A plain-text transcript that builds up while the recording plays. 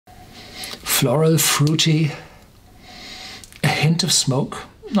Floral, fruity, a hint of smoke,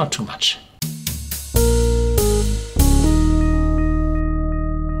 not too much.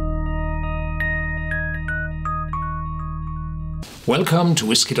 Welcome to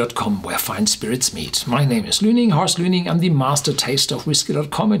Whisky.com, where fine spirits meet. My name is Lüning, Horst Lüning. I'm the master taster of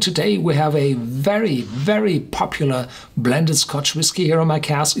Whisky.com, and today we have a very, very popular blended Scotch whiskey here on my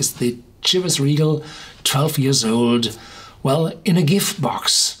cask. It's the Chivas Regal, 12 years old, well, in a gift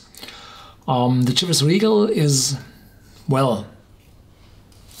box. The Chivas Regal is, well,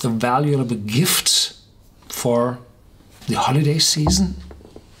 the valuable gift for the holiday season,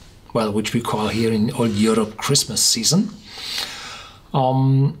 well, which we call here in old Europe Christmas season.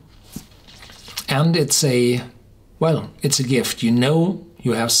 And it's a gift. You know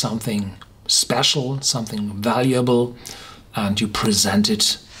you have something special, something valuable, and you present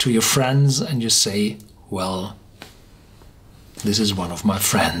it to your friends and you say, well, this is one of my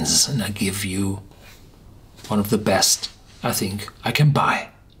friends and I give you one of the best I think I can buy.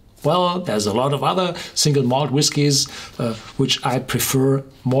 Well, there's a lot of other single malt whiskies which I prefer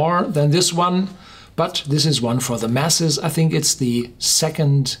more than this one. But this is one for the masses. I think it's the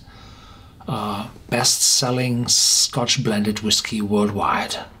second best-selling Scotch blended whiskey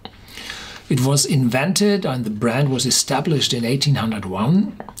worldwide. It was invented and the brand was established in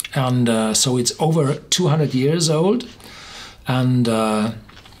 1801, and so it's over 200 years old. And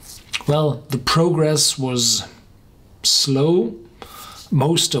well, the progress was slow.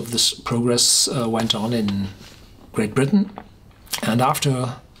 Most of this progress went on in Great Britain, and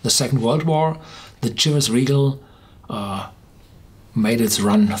after the Second World War, the Chivas Regal made its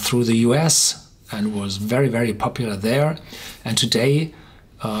run through the US and was very, very popular there. And today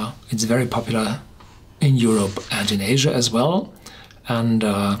it's very popular in Europe and in Asia as well. And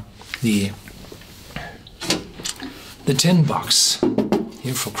the tin box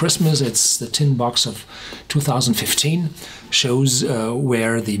here for Christmas, it's the tin box of 2015, shows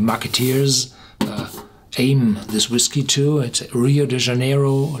where the marketeers aim this whiskey to. It's Rio de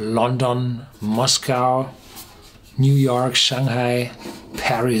Janeiro, London, Moscow, New York, Shanghai,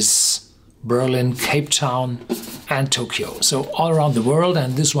 Paris, Berlin, Cape Town, and Tokyo. So all around the world,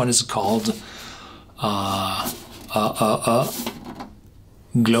 and this one is called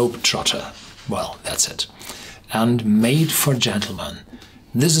Globetrotter. Well, that's it. And made for gentlemen.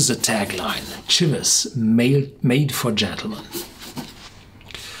 This is a tagline. Chivas, made for gentlemen.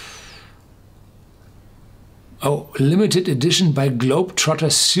 Oh, limited edition by Globetrotter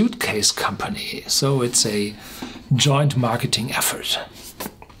Suitcase Company. So it's a joint marketing effort.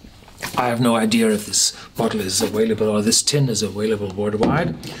 I have no idea if this bottle is available or this tin is available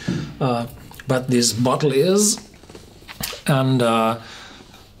worldwide, but this bottle is, and a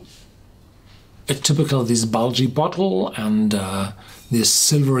typical this bulgy bottle and this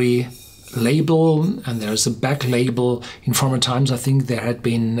silvery label, and there's a back label. In former times I think there had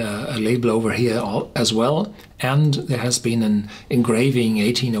been a label over here as well, and there has been an engraving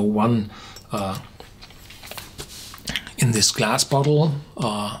 1801 in this glass bottle,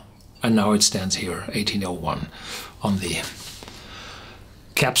 and now it stands here 1801 on the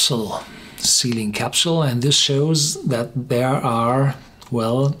capsule, sealing capsule, and this shows that there are,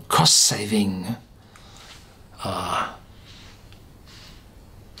 well, cost-saving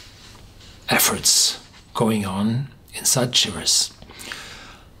efforts going on inside Chivas.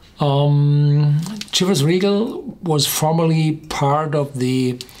 Chivas Regal was formerly part of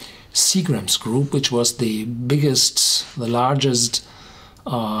the Seagram's Group, which was the biggest, the largest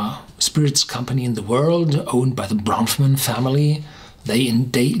spirits company in the world, owned by the Bronfman family. They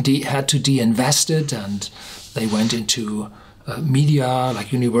had to de-invest it, and they went into media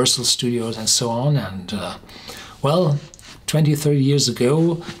like Universal Studios and so on. And well, 20, 30 years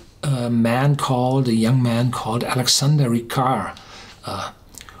ago, a young man called Alexander Ricard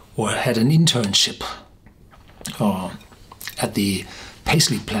had an internship at the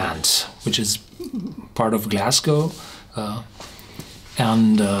Paisley plant, which is part of Glasgow.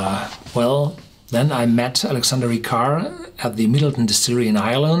 Well, then I met Alexander Ricard at the Middleton Distillery in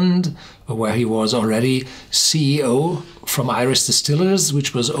Ireland, where he was already CEO from Irish Distillers,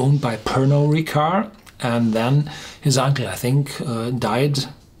 which was owned by Pernod Ricard. And then his uncle, I think, died,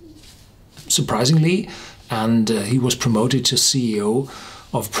 surprisingly, and he was promoted to CEO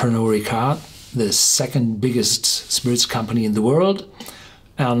of Pernod Ricard, the second biggest spirits company in the world.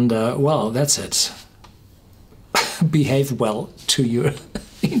 And well, that's it. Behave well to your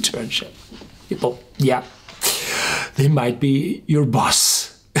internship people. Yeah, they might be your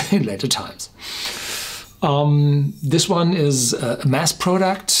boss in later times. This one is a mass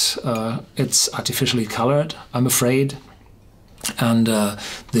product. It's artificially colored, I'm afraid. And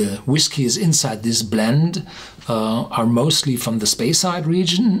the whiskies inside this blend are mostly from the Speyside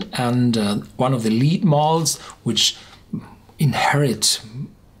region, and one of the lead malts which inherit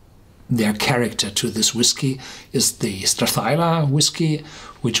their character to this whiskey is the Strathyla whiskey,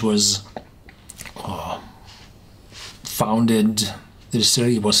 which was founded, the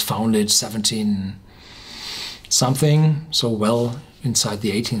distillery was founded 17 something, so well inside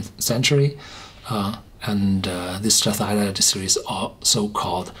the 18th century. And this Strathyla distillery is also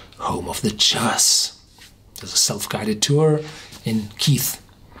called Home of the Chivas. There's a self-guided tour in Keith,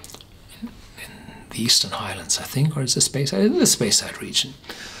 in the Eastern Highlands, I think, or is it the Speyside region.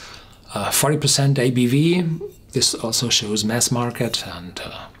 40% ABV. This also shows mass market, and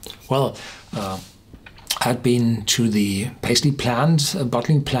I'd been to the Paisley plant,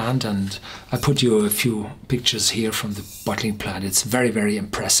 bottling plant, and I put you a few pictures here from the bottling plant. It's very, very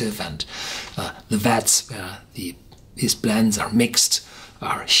impressive, and the vats where these blends are mixed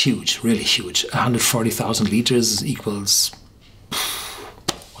are huge, really huge. 140,000 liters equals,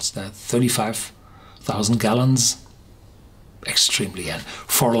 what's that, 35,000 gallons? Extremely, and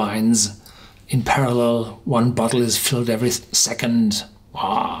 4 lines in parallel. One bottle is filled every second.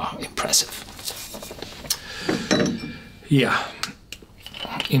 Wow, impressive. Yeah,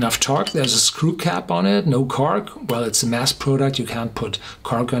 enough talk. There's a screw cap on it, no cork. Well, it's a mass product, you can't put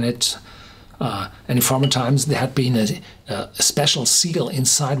cork on it. In former times there had been a special seal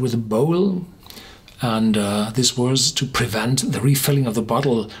inside with a bowl, and this was to prevent the refilling of the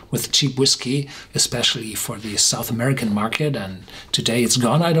bottle with cheap whiskey, especially for the South American market. And today it's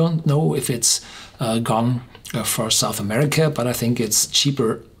gone. I don't know if it's gone for South America, but I think it's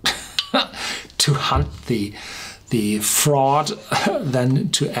cheaper to hunt the fraud than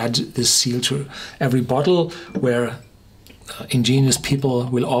to add this seal to every bottle, where ingenious people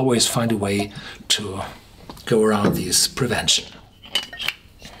will always find a way to go around this prevention.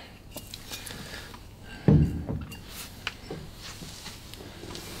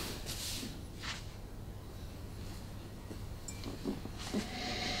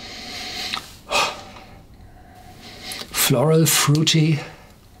 Floral, fruity,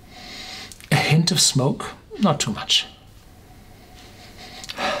 a hint of smoke, not too much.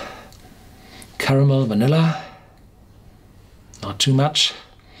 Caramel, vanilla, not too much.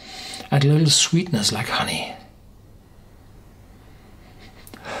 And a little sweetness like honey.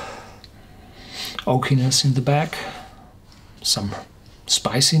 Oakiness in the back, some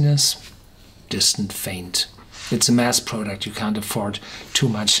spiciness, distant, faint. It's a mass product, you can't afford too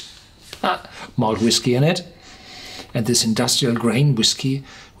much malt whiskey in it. And this industrial grain whiskey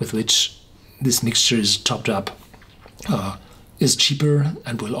with which this mixture is topped up is cheaper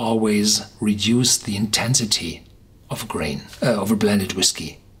and will always reduce the intensity of grain, of a blended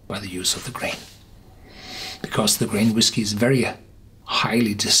whiskey by the use of the grain. Because the grain whiskey is very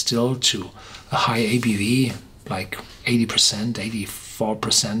highly distilled to a high ABV, like 80%,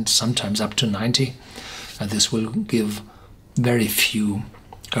 84%, sometimes up to 90%. And this will give very few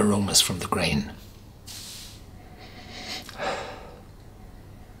aromas from the grain.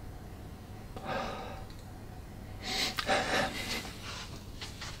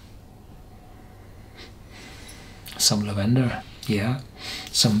 Some lavender, yeah,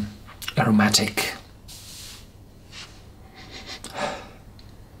 some aromatic,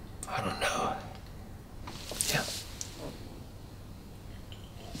 I don't know, yeah.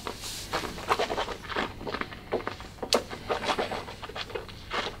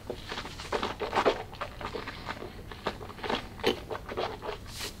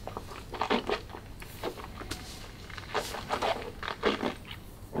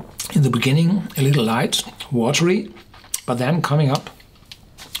 In the beginning, a little light, watery, but then coming up,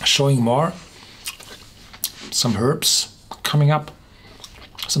 showing more, some herbs coming up,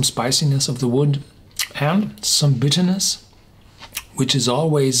 some spiciness of the wood, and some bitterness, which is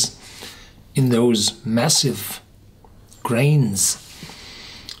always in those massive grains,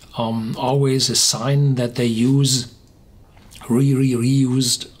 always a sign that they use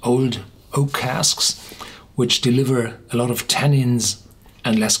reused old oak casks, which deliver a lot of tannins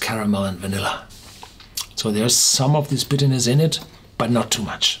and less caramel and vanilla. So there's some of this bitterness in it, but not too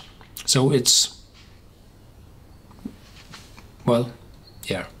much. So it's, well,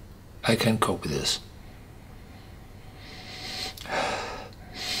 yeah, I can cope with this.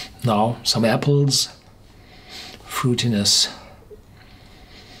 Now, some apples, fruitiness.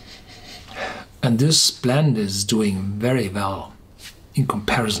 And this blend is doing very well in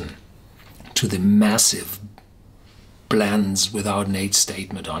comparison to the massive blends without an age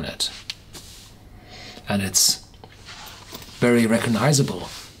statement on it. And it's very recognizable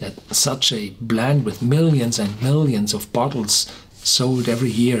that such a blend with millions and millions of bottles sold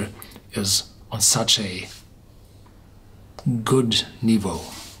every year is on such a good niveau.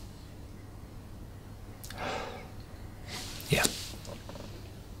 Yeah.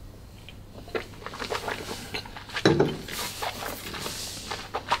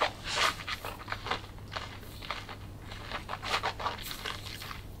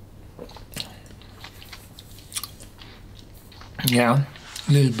 Yeah,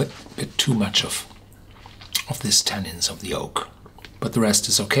 a little bit too much of this tannins of the oak, but the rest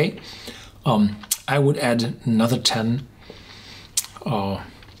is okay. I would add another 10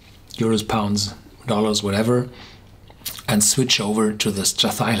 euros, pounds, dollars, whatever, and switch over to the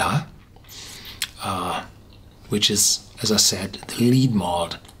Strathyla, which is, as I said, the lead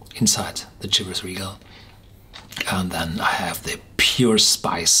malt inside the Chivas Regal. And then I have the pure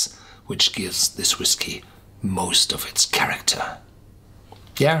spice, which gives this whiskey most of its character.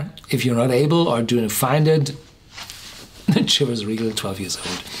 Yeah, if you're not able or do not find it, the Chivas Regal 12 years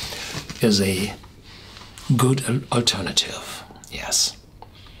old is a good alternative. Yes.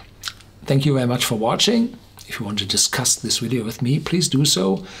 Thank you very much for watching. If you want to discuss this video with me, please do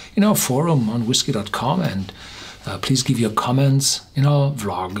so in our forum on Whisky.com, and please give your comments in our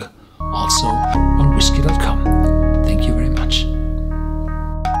vlog also on Whisky.com.